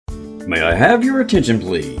May I have your attention,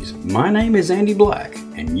 please? My name is Andy Black,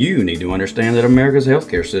 and you need to understand that America's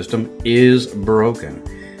healthcare system is broken.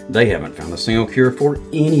 They haven't found a single cure for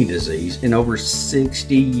any disease in over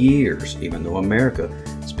 60 years, even though America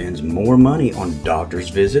spends more money on doctor's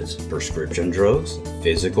visits, prescription drugs,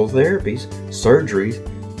 physical therapies, surgeries,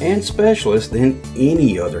 and specialists than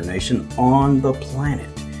any other nation on the planet.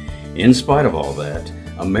 In spite of all that,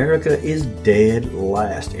 America is dead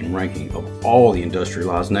last in ranking of all the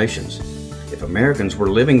industrialized nations. If Americans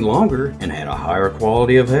were living longer and had a higher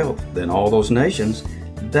quality of health than all those nations,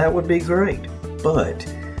 that would be great. But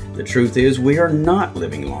the truth is we are not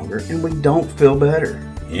living longer and we don't feel better.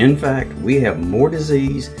 In fact, we have more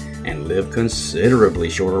disease and live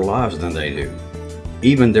considerably shorter lives than they do.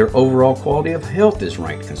 Even their overall quality of health is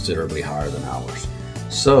ranked considerably higher than ours.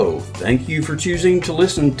 So, thank you for choosing to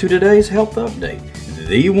listen to today's Health Update,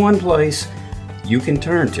 the one place you can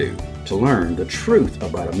turn to learn the truth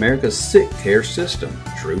about America's sick care system.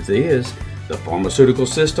 Truth is, the pharmaceutical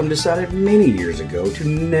system decided many years ago to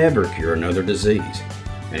never cure another disease.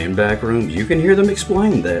 And in back rooms, you can hear them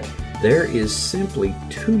explain that there is simply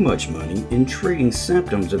too much money in treating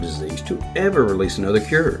symptoms of disease to ever release another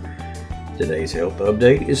cure. Today's Health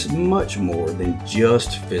Update is much more than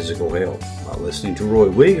just physical health. By listening to Roy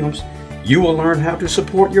Williams, you will learn how to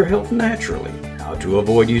support your health naturally, how to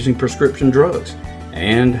avoid using prescription drugs,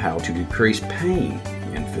 and how to decrease pain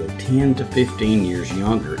and feel 10 to 15 years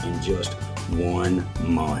younger in just 1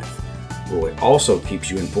 month. Roy also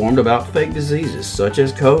keeps you informed about fake diseases such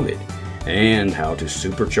as COVID and how to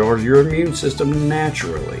supercharge your immune system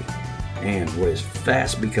naturally. And what is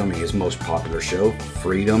fast becoming his most popular show,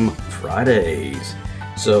 Freedom Fridays.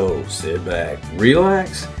 So sit back,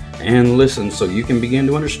 relax, and listen so you can begin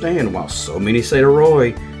to understand why so many say to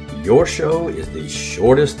Roy, your show is the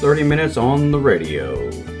shortest 30 minutes on the radio.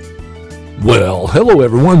 Well, hello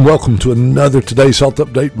everyone. Welcome to another Today's Health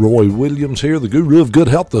Update. Roy Williams here, the guru of good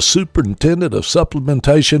health, the superintendent of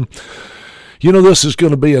supplementation. You know, this is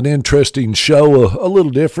going to be an interesting show, a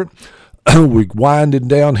little different. We're winding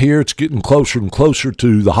down here. It's getting closer and closer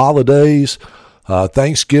to the holidays.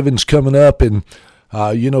 Thanksgiving's coming up, and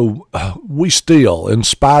we still, in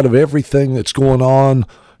spite of everything that's going on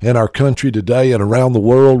in our country today and around the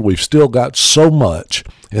world, we've still got so much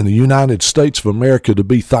in the United States of America to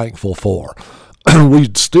be thankful for. We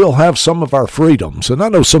still have some of our freedoms, and I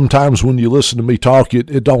know sometimes when you listen to me talk,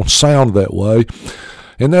 it don't sound that way,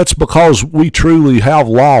 and that's because we truly have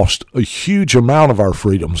lost a huge amount of our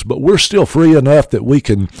freedoms, but we're still free enough that we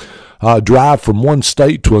can drive from one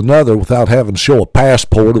state to another without having to show a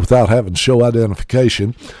passport, without having to show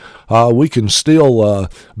identification. We can still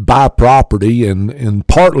buy property and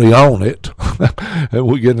partly own it, and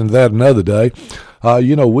we'll get into that another day.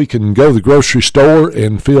 We can go to the grocery store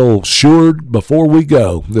and feel assured before we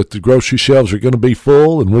go that the grocery shelves are going to be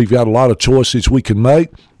full, and we've got a lot of choices we can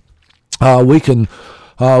make. We can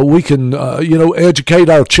educate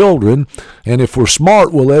our children, and if we're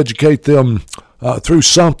smart, we'll educate them through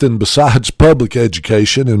something besides public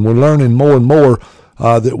education, and we're learning more and more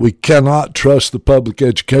that we cannot trust the public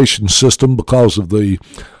education system because of the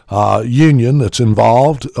union that's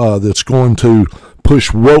involved, that's going to push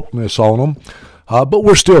wokeness on them. But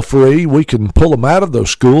we're still free. We can pull them out of those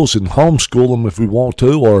schools and homeschool them if we want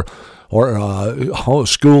to, or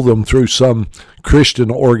school them through some Christian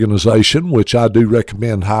organization, which I do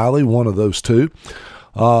recommend highly, one of those two.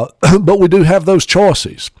 But we do have those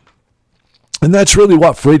choices. And that's really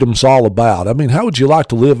what freedom's all about. I mean, how would you like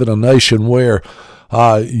to live in a nation where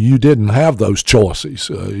you didn't have those choices?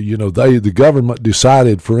 The government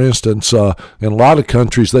decided, for instance, in a lot of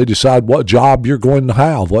countries, they decide what job you're going to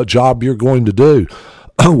have, what job you're going to do,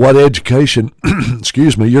 what education,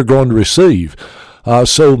 you're going to receive.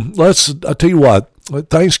 So I tell you what,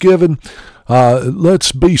 Thanksgiving,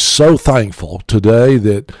 let's be so thankful today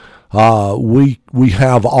that we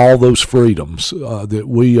have all those freedoms, that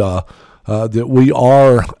we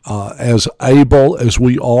are as able as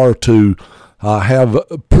we are to have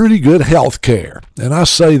pretty good health care. And I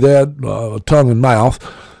say that tongue and mouth.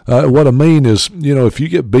 What I mean is, if you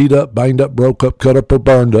get beat up, banged up, broke up, cut up, or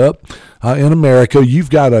burned up in America,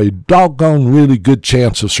 you've got a doggone really good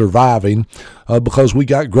chance of surviving because we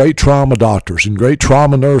got great trauma doctors and great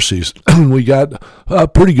trauma nurses. We got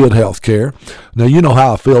pretty good health care. Now, you know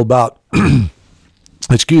how I feel about, disease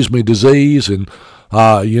and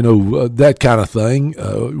that kind of thing.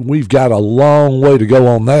 We've got a long way to go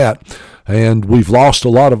on that. And we've lost a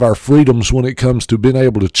lot of our freedoms when it comes to being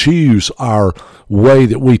able to choose our way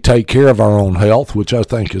that we take care of our own health, which I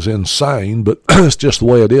think is insane, but it's just the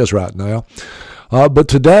way it is right now. But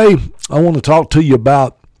today, I want to talk to you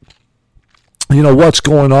about what's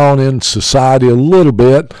going on in society a little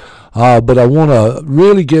bit, but I want to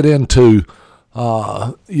really get into,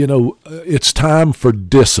 it's time for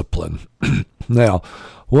discipline. Now,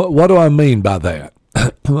 what do I mean by that?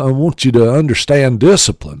 I want you to understand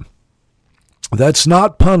discipline. That's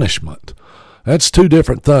not punishment. That's two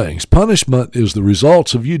different things. Punishment is the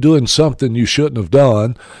results of you doing something you shouldn't have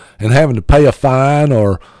done and having to pay a fine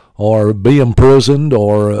or be imprisoned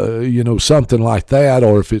or, something like that.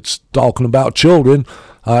 Or if it's talking about children,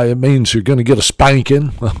 it means you're going to get a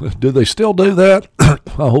spanking. Do they still do that?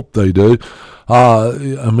 I hope they do.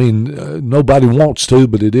 Nobody wants to,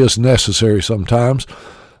 but it is necessary sometimes.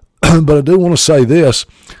 But I do want to say this.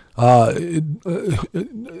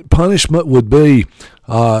 Punishment would be,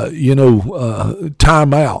 time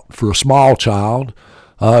out for a small child.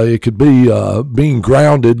 It could be being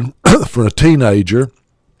grounded for a teenager.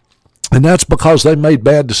 And that's because they made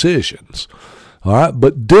bad decisions. All right.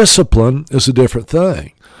 But discipline is a different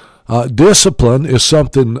thing. Discipline is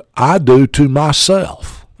something I do to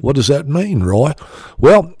myself. What does that mean, Roy?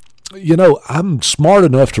 Well, I'm smart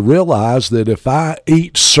enough to realize that if I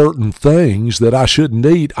eat certain things that I shouldn't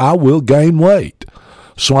eat, I will gain weight.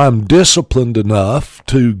 So I'm disciplined enough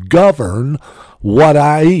to govern what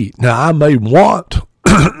I eat. Now, I may want,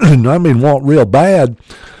 real bad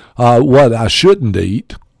what I shouldn't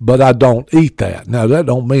eat, but I don't eat that. Now, that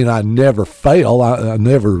don't mean I never fail. I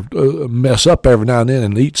never mess up every now and then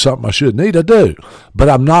and eat something I shouldn't eat. I do. But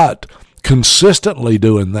I'm not consistently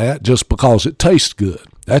doing that just because it tastes good.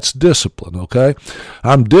 That's discipline, okay?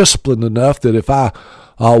 I'm disciplined enough that if I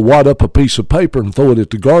wad up a piece of paper and throw it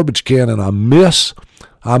at the garbage can and I miss,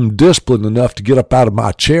 I'm disciplined enough to get up out of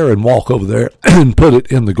my chair and walk over there and put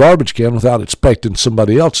it in the garbage can without expecting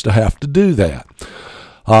somebody else to have to do that.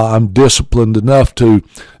 I'm disciplined enough to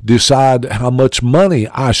decide how much money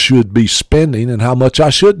I should be spending and how much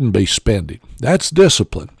I shouldn't be spending. That's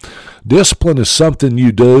discipline. Discipline is something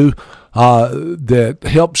you do that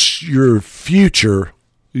helps your future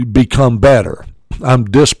become better. I'm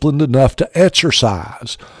disciplined enough to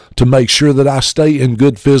exercise to make sure that I stay in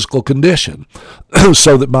good physical condition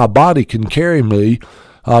so that my body can carry me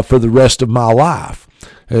for the rest of my life.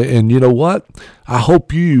 And you know what? I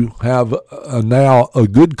hope you have now a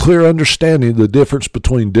good, clear understanding of the difference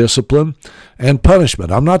between discipline and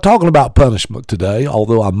punishment. I'm not talking about punishment today,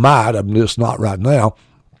 although I might. I'm just not right now.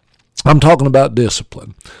 I'm talking about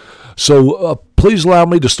discipline. So please allow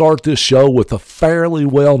me to start this show with a fairly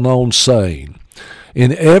well-known saying.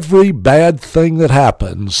 In every bad thing that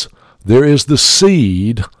happens, there is the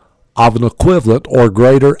seed of an equivalent or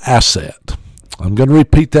greater asset. I'm going to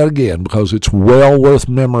repeat that again because it's well worth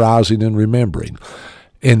memorizing and remembering.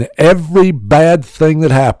 In every bad thing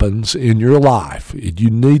that happens in your life, you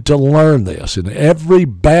need to learn this. In every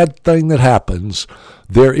bad thing that happens,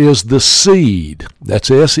 there is the seed, that's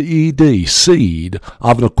S-E-E-D, seed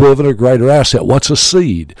of an equivalent or greater asset. What's a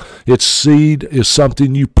seed? Its seed is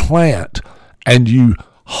something you plant and you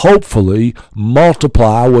hopefully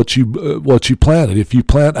multiply what you planted. If you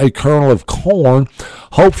plant a kernel of corn,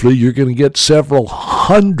 hopefully you're going to get several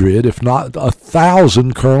hundred, if not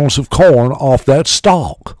 1,000 kernels of corn off that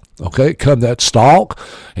stalk. Okay, come that stalk,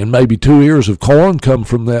 and maybe 2 ears of corn come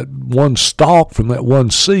from that one stalk, from that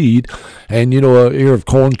one seed, and an ear of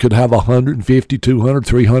corn could have 150, 200,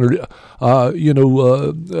 300,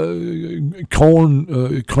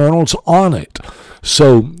 corn kernels on it.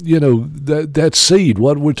 So, that seed,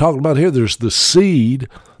 what we're talking about here, there's the seed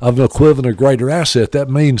of an equivalent or greater asset. That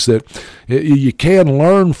means that you can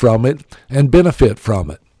learn from it and benefit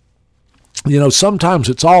from it. Sometimes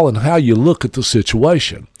it's all in how you look at the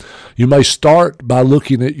situation. You may start by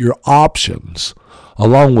looking at your options,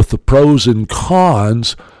 along with the pros and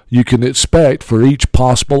cons you can expect for each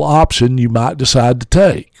possible option you might decide to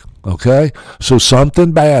take. Okay? So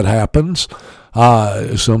something bad happens,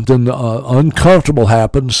 something uncomfortable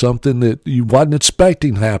happens, something that you wasn't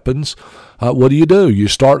expecting happens. What do? You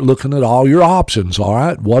start looking at all your options, all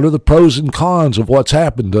right? What are the pros and cons of what's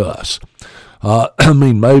happened to us?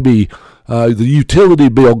 Maybe the utility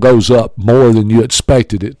bill goes up more than you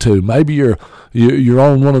expected it to. Maybe you're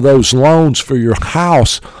on one of those loans for your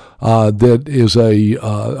house that is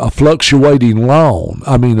a fluctuating loan.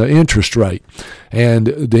 An interest rate, and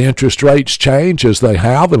the interest rates change as they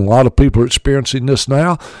have, and a lot of people are experiencing this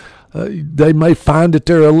now. They may find that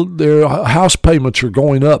their house payments are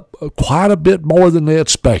going up quite a bit more than they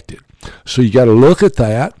expected. So you got to look at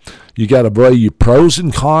that. You got to weigh your pros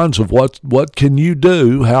and cons of what can you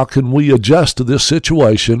do, how can we adjust to this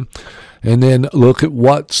situation, and then look at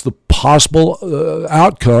what's the possible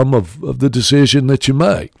outcome of the decision that you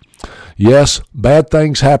make. Yes, bad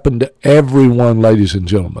things happen to everyone, ladies and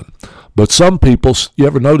gentlemen, But some people, you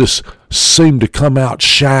ever notice, seem to come out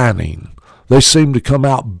shining. They seem to come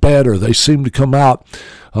out better. They seem to come out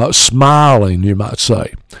smiling, you might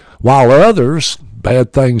say. While others,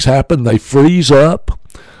 bad things happen, they freeze up,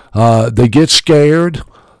 they get scared,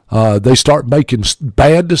 they start making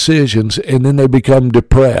bad decisions, and then they become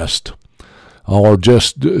depressed or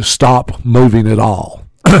just stop moving at all.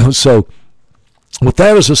 So with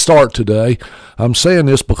that as a start today, I'm saying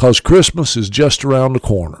this because Christmas is just around the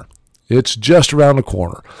corner. It's just around the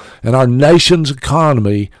corner. And our nation's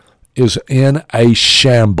economy is in a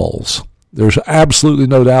shambles. There's absolutely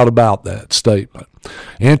no doubt about that statement.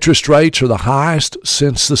 Interest rates are the highest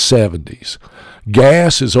since the 70s.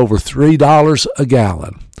 Gas is over $3 a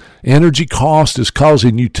gallon. Energy cost is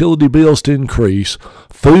causing utility bills to increase.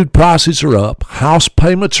 Food prices are up. House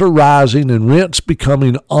payments are rising, and rent's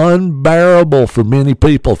becoming unbearable for many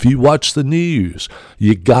people. If you watch the news,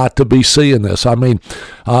 you got to be seeing this. I mean,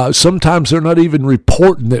 sometimes they're not even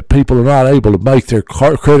reporting that people are not able to make their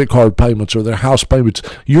credit card payments or their house payments.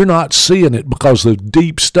 You're not seeing it because the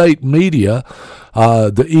deep state media,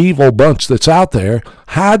 the evil bunch that's out there,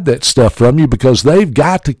 hide that stuff from you because they've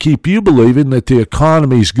got to keep you believing that the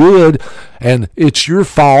economy's good and it's your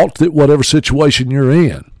fault that whatever situation you're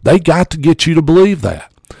in. They got to get you to believe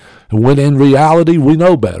that. And when in reality, we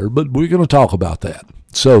know better, but we're going to talk about that.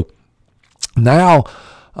 So now,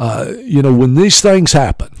 when these things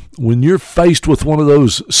happen, when you're faced with one of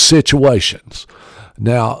those situations,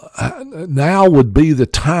 now would be the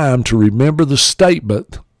time to remember the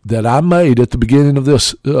statement that I made at the beginning of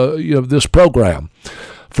this, this program.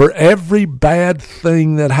 For every bad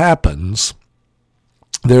thing that happens,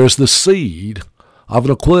 there's the seed of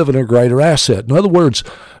an equivalent or greater asset. In other words,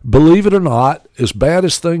 believe it or not, as bad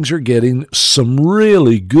as things are getting, some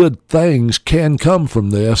really good things can come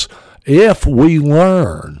from this if we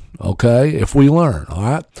learn, okay? If we learn, all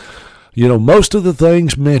right? Most of the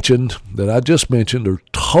things that I just mentioned are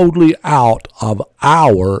totally out of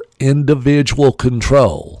our individual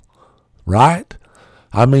control, right?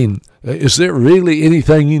 I mean, is there really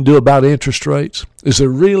anything you can do about interest rates? Is there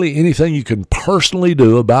really anything you can personally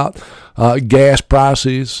do about gas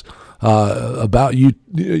prices, about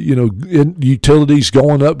utilities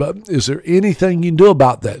going up? Is there anything you can do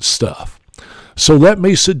about that stuff? So let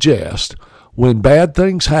me suggest, when bad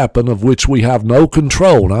things happen of which we have no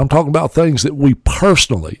control, and I'm talking about things that we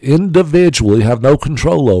personally, individually have no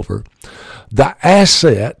control over, the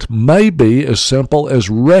asset may be as simple as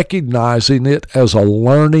recognizing it as a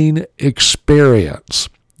learning experience.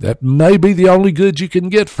 That may be the only good you can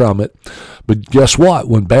get from it. But guess what?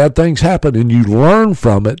 When bad things happen and you learn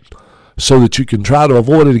from it so that you can try to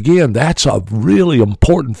avoid it again, that's a really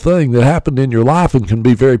important thing that happened in your life and can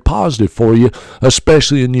be very positive for you,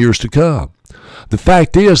 especially in years to come. The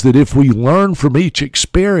fact is that if we learn from each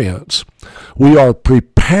experience, we are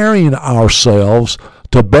preparing ourselves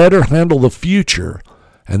to better handle the future,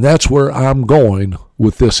 and that's where I'm going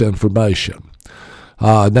with this information.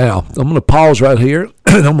 Now, I'm going to pause right here,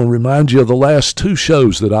 and I'm going to remind you of the last two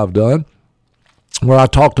shows that I've done where I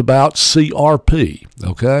talked about CRP,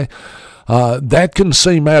 okay? That can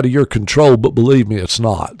seem out of your control, but believe me, it's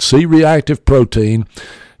not. C-reactive protein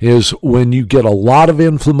is when you get a lot of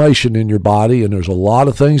inflammation in your body, and there's a lot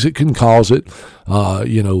of things that can cause it.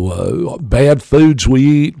 Bad foods we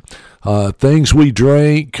eat, things we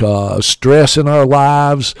drink, stress in our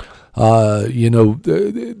lives,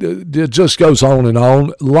 it just goes on and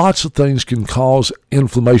on. Lots of things can cause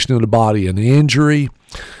inflammation in the body and injury.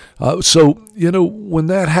 So when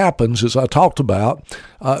that happens, as I talked about,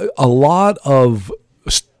 a lot of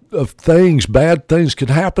things, bad things can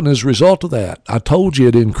happen as a result of that. I told you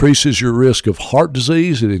it increases your risk of heart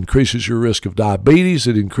disease, it increases your risk of diabetes,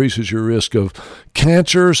 it increases your risk of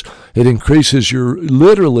cancers, it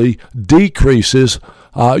literally decreases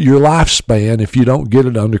your lifespan if you don't get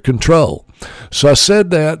it under control. So I said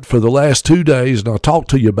that for the last 2 days, and I'll talk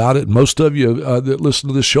to you about it. Most of you that listen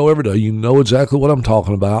to this show every day, you know exactly what I'm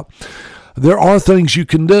talking about. There are things you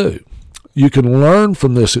can do. You can learn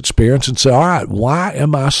from this experience and say, all right, why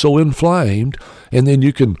am I so inflamed? And then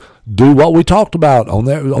you can do what we talked about on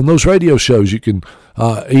those radio shows. You can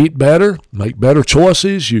eat better, make better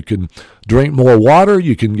choices. You can drink more water.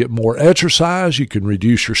 You can get more exercise. You can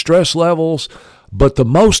reduce your stress levels. But the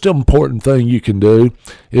most important thing you can do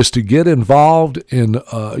is to get involved in,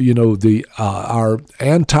 our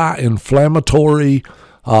anti-inflammatory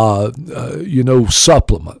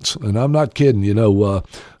supplements. And I'm not kidding,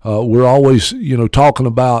 we're always, talking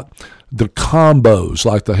about the combos,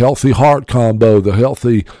 like the healthy heart combo, the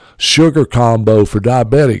healthy sugar combo for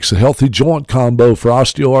diabetics, the healthy joint combo for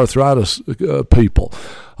osteoarthritis people.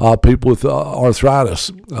 people with arthritis.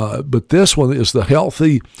 But this one is the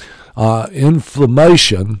healthy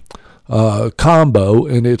inflammation combo,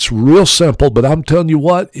 and it's real simple, but I'm telling you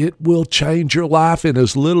what, it will change your life in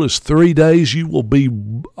as little as 3 days. You will be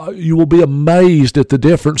amazed at the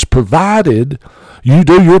difference, provided you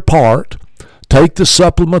do your part. Take the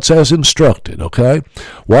supplements as instructed, okay?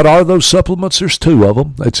 What are those supplements? There's 2 of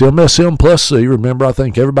them. It's MSM plus C. Remember, I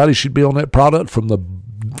think everybody should be on that product from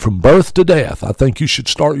birth to death. I think you should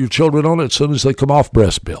start your children on it as soon as they come off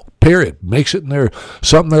breast milk, period. Mix it in there,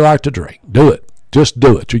 something they like to drink. Do it. Just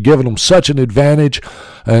do it. You're giving them such an advantage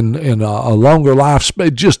and a longer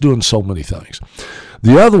lifespan, just doing so many things.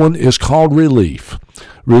 The other one is called Relief.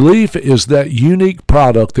 Relief is that unique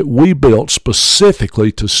product that we built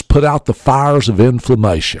specifically to put out the fires of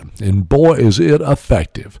inflammation. And boy, is it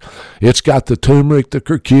effective. It's got the turmeric, the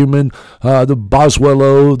curcumin, the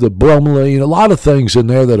boswello, the bromelain, a lot of things in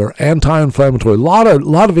there that are anti-inflammatory. A lot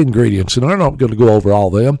of ingredients, and I'm not going to go over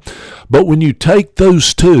all of them. But when you take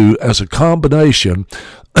those 2 as a combination,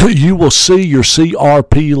 you will see your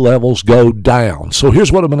CRP levels go down. So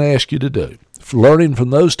here's what I'm going to ask you to do. Learning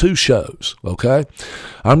from those 2 shows, okay?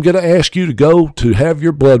 I'm going to ask you to go to have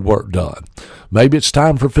your blood work done. Maybe it's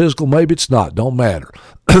time for physical, maybe it's not, don't matter.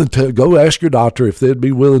 To go ask your doctor if they'd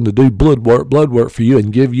be willing to do blood work for you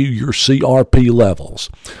and give you your CRP levels.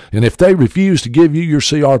 And if they refuse to give you your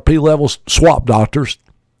CRP levels, swap doctors.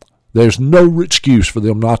 There's no excuse for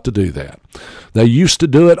them not to do that. They used to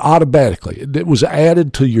do it automatically. It was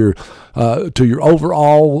added to your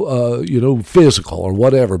overall physical or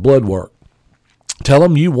whatever blood work. Tell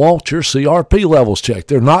them you want your CRP levels checked.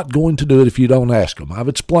 They're not going to do it if you don't ask them. I've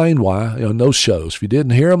explained why in those shows. If you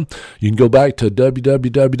didn't hear them, you can go back to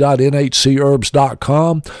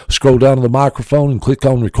www.nhcherbs.com, scroll down to the microphone and click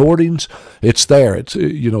on recordings. It's there. It's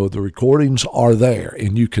the recordings are there,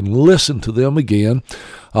 and you can listen to them again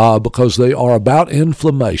because they are about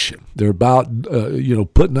inflammation. They're about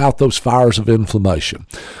putting out those fires of inflammation.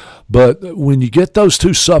 But when you get those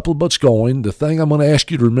 2 supplements going, the thing I'm going to ask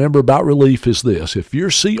you to remember about Relief is this. If your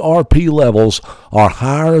CRP levels are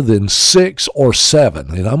higher than 6 or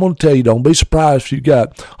 7, and I'm going to tell you, don't be surprised if you've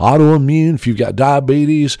got autoimmune, if you've got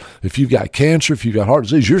diabetes, if you've got cancer, if you've got heart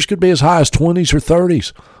disease, yours could be as high as 20s or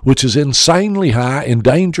 30s, which is insanely high and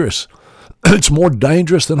dangerous. It's more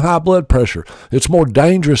dangerous than high blood pressure. It's more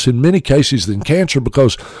dangerous in many cases than cancer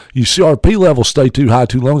because your CRP levels stay too high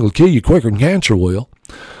too long. It'll kill you quicker than cancer will.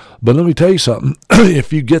 But let me tell you something.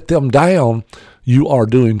 If you get them down, you are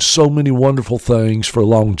doing so many wonderful things for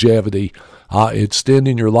longevity,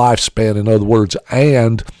 extending your lifespan, in other words,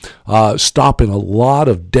 and stopping a lot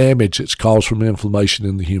of damage that's caused from inflammation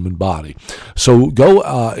in the human body. So go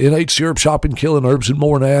NH Syrup Shop in Killing Herbs and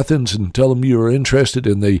More in Athens and tell them you are interested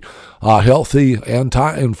in the healthy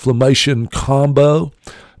anti-inflammation combo,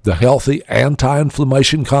 the healthy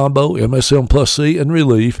anti-inflammation combo, MSM plus C and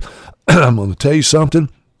Relief. I'm going to tell you something.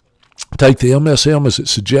 Take the MSM as it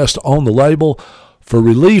suggests on the label. For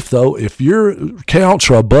Relief, though, if your counts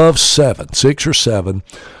are above 6 or 7,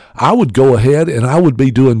 I would go ahead and I would be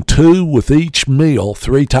doing 2 with each meal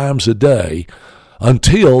 3 times a day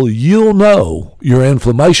until you'll know your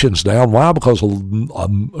inflammation's down. Why? Because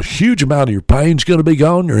a huge amount of your pain's going to be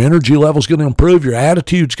gone, your energy level's going to improve, your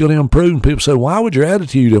attitude's going to improve. And people say, why would your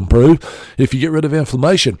attitude improve if you get rid of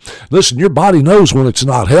inflammation? Listen, your body knows when it's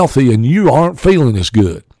not healthy and you aren't feeling as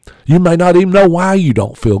good. You may not even know why you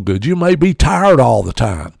don't feel good. You may be tired all the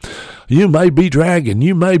time. You may be dragging.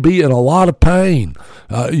 You may be in a lot of pain.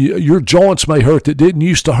 Your joints may hurt that didn't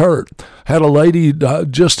used to hurt. Had a lady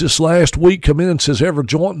just this last week come in and says, every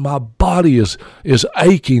joint in my body is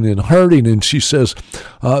aching and hurting. And she says,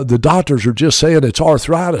 the doctors are just saying it's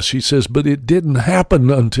arthritis. She says, but it didn't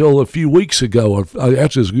happen until a few weeks ago, or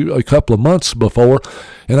actually a couple of months before.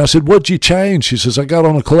 And I said, what'd you change? She says, I got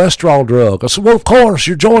on a cholesterol drug. I said, well, of course,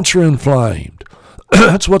 your joints are inflamed.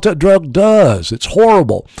 That's what that drug does. It's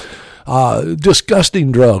horrible.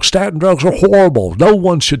 Disgusting drugs. Statin drugs are horrible. No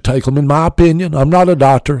one should take them, in my opinion. I'm not a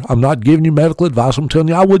doctor. I'm not giving you medical advice. I'm telling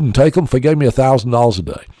you, I wouldn't take them if they gave me $1,000 a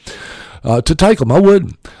day. To take them, I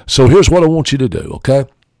wouldn't. So here's what I want you to do, okay?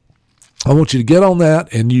 I want you to get on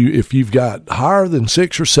that, and if you've got higher than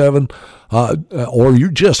 6 or 7, or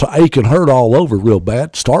you just ache and hurt all over real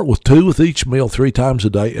bad, start with 2 with each meal 3 times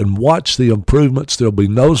a day and watch the improvements. They'll be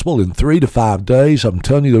noticeable in 3 to 5 days. I'm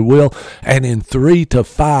telling you they will. And in 3 to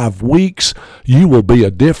 5 weeks, you will be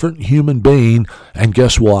a different human being. And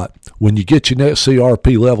guess what? When you get your net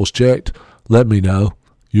CRP levels checked, let me know.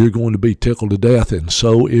 You're going to be tickled to death, and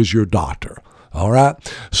so is your doctor. All right.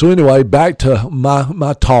 So anyway, back to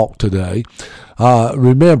my talk today.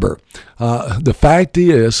 Remember, the fact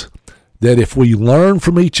is that if we learn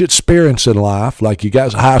from each experience in life, like you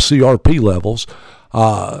got high CRP levels,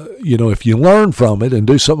 if you learn from it and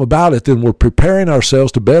do something about it, then we're preparing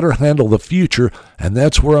ourselves to better handle the future, and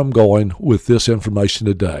that's where I'm going with this information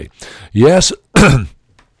today. Yes,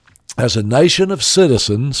 as a nation of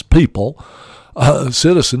citizens,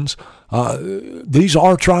 these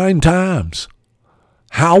are trying times.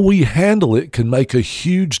 How we handle it can make a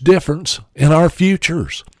huge difference in our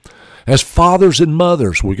futures. As fathers and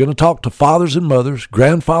mothers, we're going to talk to fathers and mothers,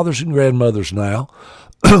 grandfathers and grandmothers now.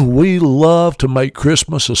 We love to make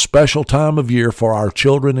Christmas a special time of year for our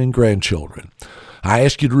children and grandchildren. I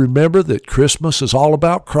ask you to remember that Christmas is all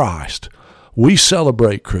about Christ. We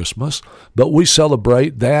celebrate Christmas, but we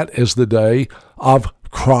celebrate that as the day of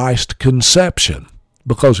Christ's conception.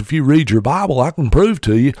 Because if you read your Bible, I can prove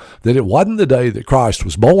to you that it wasn't the day that Christ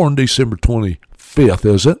was born, December 25th,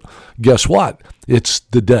 is it? Guess what? It's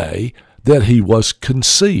the day that he was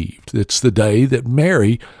conceived. It's the day that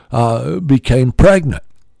Mary became pregnant.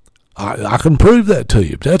 I can prove that to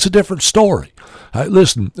you, but that's a different story.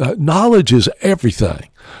 Listen, knowledge is everything.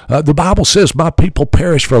 The Bible says, my people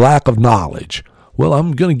perish for lack of knowledge. Well,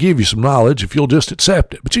 I'm going to give you some knowledge if you'll just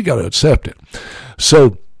accept it, but you got to accept it.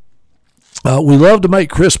 So we love to make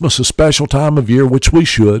Christmas a special time of year, which we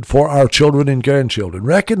should, for our children and grandchildren,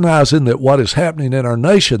 recognizing that what is happening in our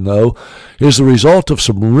nation, though, is the result of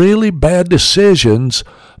some really bad decisions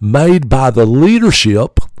made by the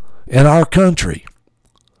leadership in our country.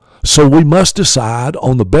 So we must decide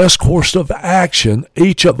on the best course of action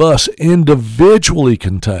each of us individually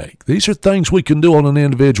can take. These are things we can do on an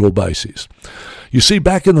individual basis. You see,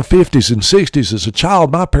 back in the 50s and 60s, as a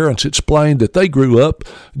child, my parents explained that they grew up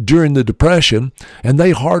during the Depression and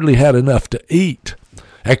they hardly had enough to eat.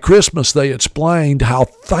 At Christmas, they explained how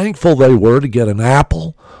thankful they were to get an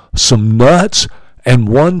apple, some nuts, and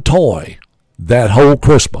one toy that whole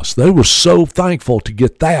Christmas. They were so thankful to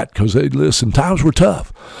get that because, listen, times were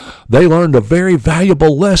tough. They learned a very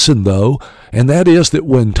valuable lesson, though, and that is that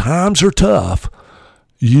when times are tough,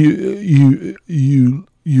 you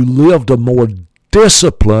lived a more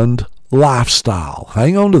disciplined lifestyle.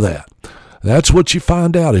 Hang on to that. That's what you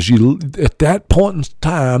find out is at that point in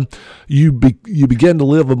time, you begin to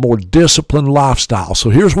live a more disciplined lifestyle.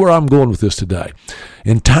 So here's where I'm going with this today.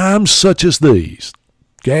 In times such as these,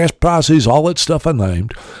 gas prices, all that stuff I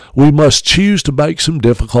named, we must choose to make some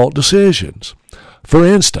difficult decisions. For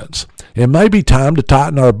instance, it may be time to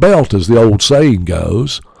tighten our belt, as the old saying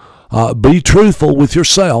goes. Be truthful with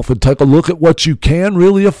yourself and take a look at what you can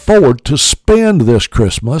really afford to spend this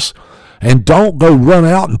Christmas, and don't go run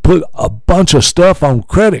out and put a bunch of stuff on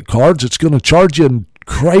credit cards that's going to charge you a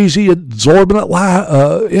crazy, exorbitant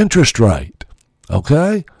interest rate.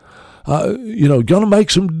 Okay? Going to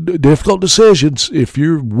make some difficult decisions. If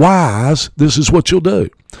you're wise, this is what you'll do.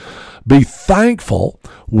 Be thankful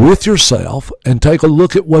with yourself and take a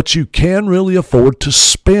look at what you can really afford to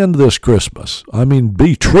spend this Christmas. I mean,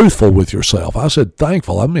 be truthful with yourself. I said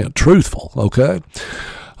thankful. I meant truthful, okay?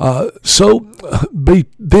 Then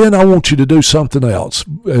I want you to do something else.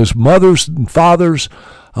 As mothers and fathers,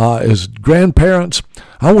 as grandparents,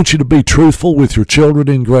 I want you to be truthful with your children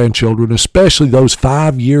and grandchildren, especially those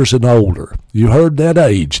 5 years and older. You heard that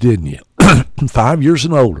age, didn't you? 5 years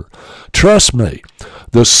and older. Trust me,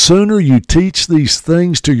 the sooner you teach these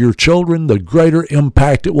things to your children, the greater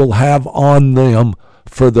impact it will have on them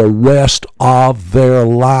for the rest of their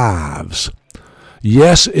lives.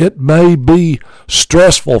 Yes, it may be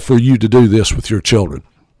stressful for you to do this with your children.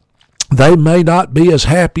 They may not be as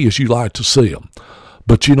happy as you like to see them.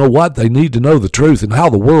 But you know what? They need to know the truth and how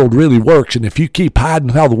the world really works. And if you keep hiding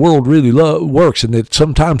how the world really works, and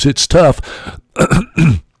sometimes it's tough,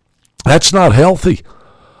 that's not healthy.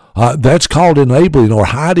 That's called enabling or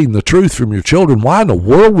hiding the truth from your children. Why in the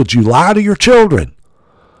world would you lie to your children?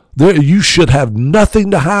 You should have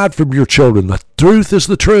nothing to hide from your children. The truth is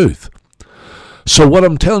the truth. So what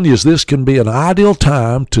I'm telling you is this can be an ideal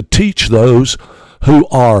time to teach those who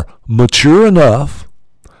are mature enough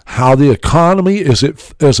how the economy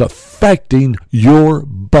is affecting your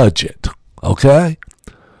budget, okay?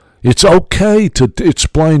 It's okay to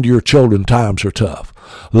explain to your children times are tough.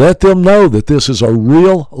 Let them know that this is a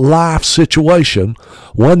real life situation,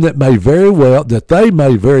 one that they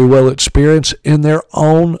may very well experience in their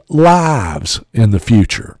own lives in the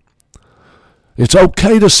future. It's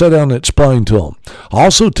okay to sit down and explain to them.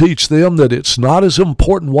 Also teach them that it's not as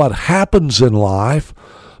important what happens in life,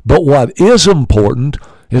 but what is important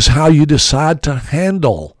is how you decide to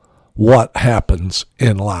handle what happens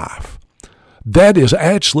in life. That is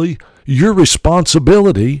actually your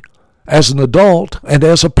responsibility as an adult and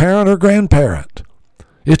as a parent or grandparent.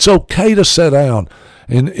 It's okay to sit down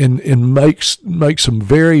and make some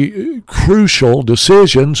very crucial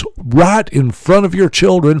decisions right in front of your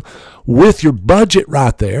children with your budget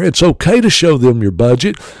right there. It's okay to show them your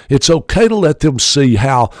budget. It's okay to let them see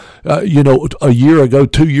how, a year ago,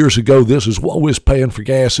 2 years ago, this is what we was paying for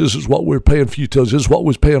gas. This is what we're paying for utilities. This is what we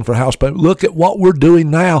was paying for house payment. Look at what we're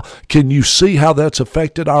doing now. Can you see how that's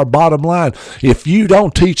affected our bottom line? If you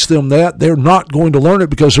don't teach them that, they're not going to learn it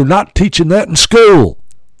because they're not teaching that in school.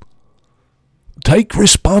 Take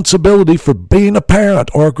responsibility for being a parent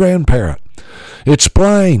or a grandparent.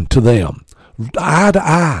 Explain to them, eye to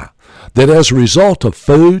eye, that as a result of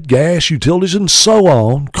food, gas, utilities, and so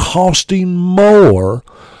on costing more,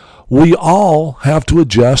 we all have to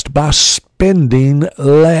adjust by spending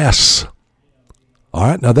less. All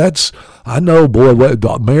right, now I know, boy,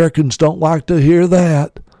 Americans don't like to hear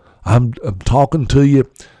that. I'm talking to you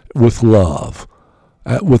with love.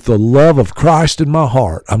 With the love of Christ in my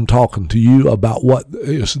heart, I'm talking to you about what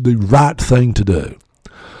is the right thing to do.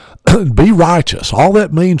 Be righteous. All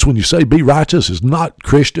that means when you say be righteous is not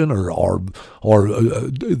Christian or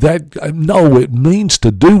that. No, it means to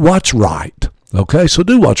do what's right. Okay, so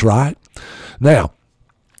do what's right. Now,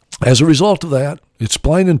 as a result of that,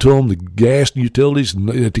 explaining to them the gas and utilities and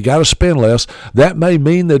that you got to spend less, that may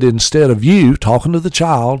mean that instead of you talking to the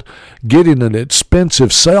child, getting an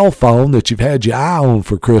expensive cell phone that you've had your eye on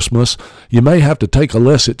for Christmas, you may have to take a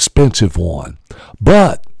less expensive one.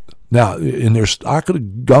 But now, I could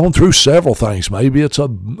have gone through several things. Maybe it's a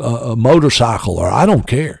motorcycle, or I don't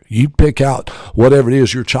care. You pick out whatever it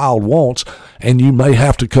is your child wants, and you may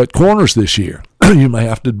have to cut corners this year. You may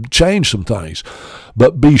have to change some things.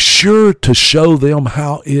 But be sure to show them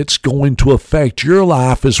how it's going to affect your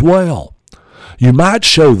life as well. You might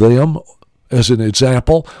show them, as an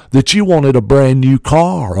example, that you wanted a brand new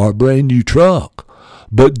car or a brand new truck.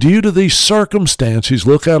 But due to these circumstances,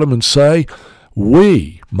 look at them and say,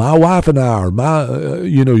 my wife and I, or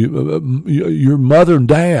your mother and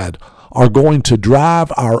dad are going to drive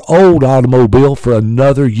our old automobile for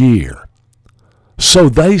another year. So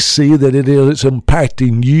they see that it is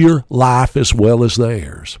impacting your life as well as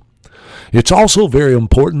theirs. It's also very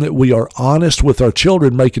important that we are honest with our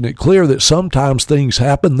children, making it clear that sometimes things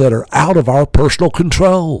happen that are out of our personal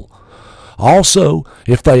control. Also,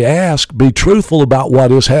 if they ask, be truthful about what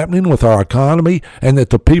is happening with our economy and that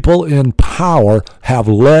the people in power have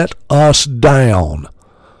let us down.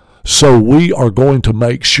 So we are going to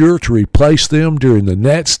make sure to replace them during the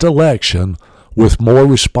next election with more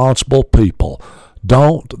responsible people.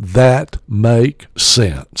 Don't that make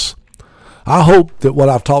sense? I hope that what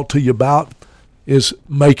I've talked to you about is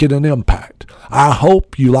making an impact. I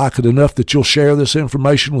hope you like it enough that you'll share this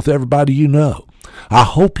information with everybody you know. I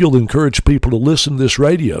hope you'll encourage people to listen to this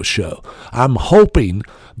radio show. I'm hoping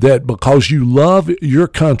that because you love your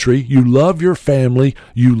country, you love your family,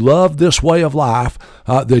 you love this way of life,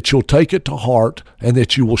 that you'll take it to heart and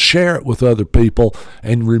that you will share it with other people.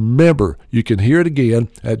 And remember, you can hear it again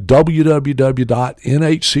at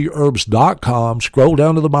www.nhcerbs.com. Scroll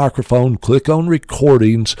down to the microphone, click on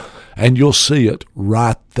recordings, and you'll see it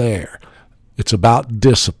right there. It's about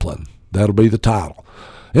discipline. That'll be the title.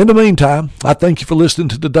 In the meantime, I thank you for listening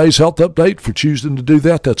to today's Health Update, for choosing to do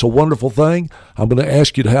that. That's a wonderful thing. I'm going to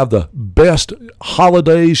ask you to have the best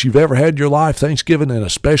holidays you've ever had in your life, Thanksgiving and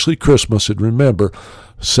especially Christmas. And remember,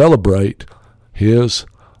 celebrate His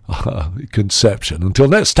conception. Until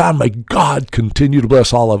next time, may God continue to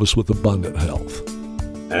bless all of us with abundant health.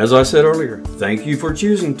 As I said earlier, thank you for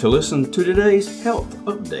choosing to listen to today's Health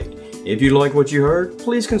Update. If you like what you heard,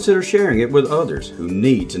 please consider sharing it with others who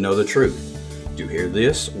need to know the truth. To hear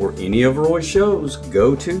this or any of Roy's shows,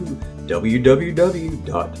 go to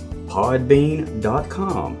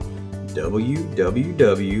www.podbean.com,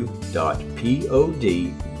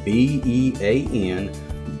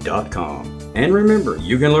 www.podbean.com. And remember,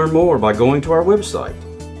 you can learn more by going to our website,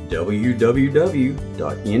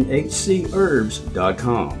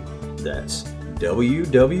 www.nhcerbs.com. That's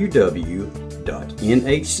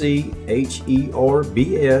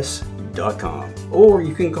www.nhcerbs.com. Or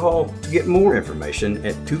you can call to get more information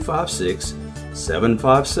at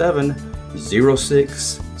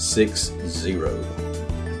 256-757-0660.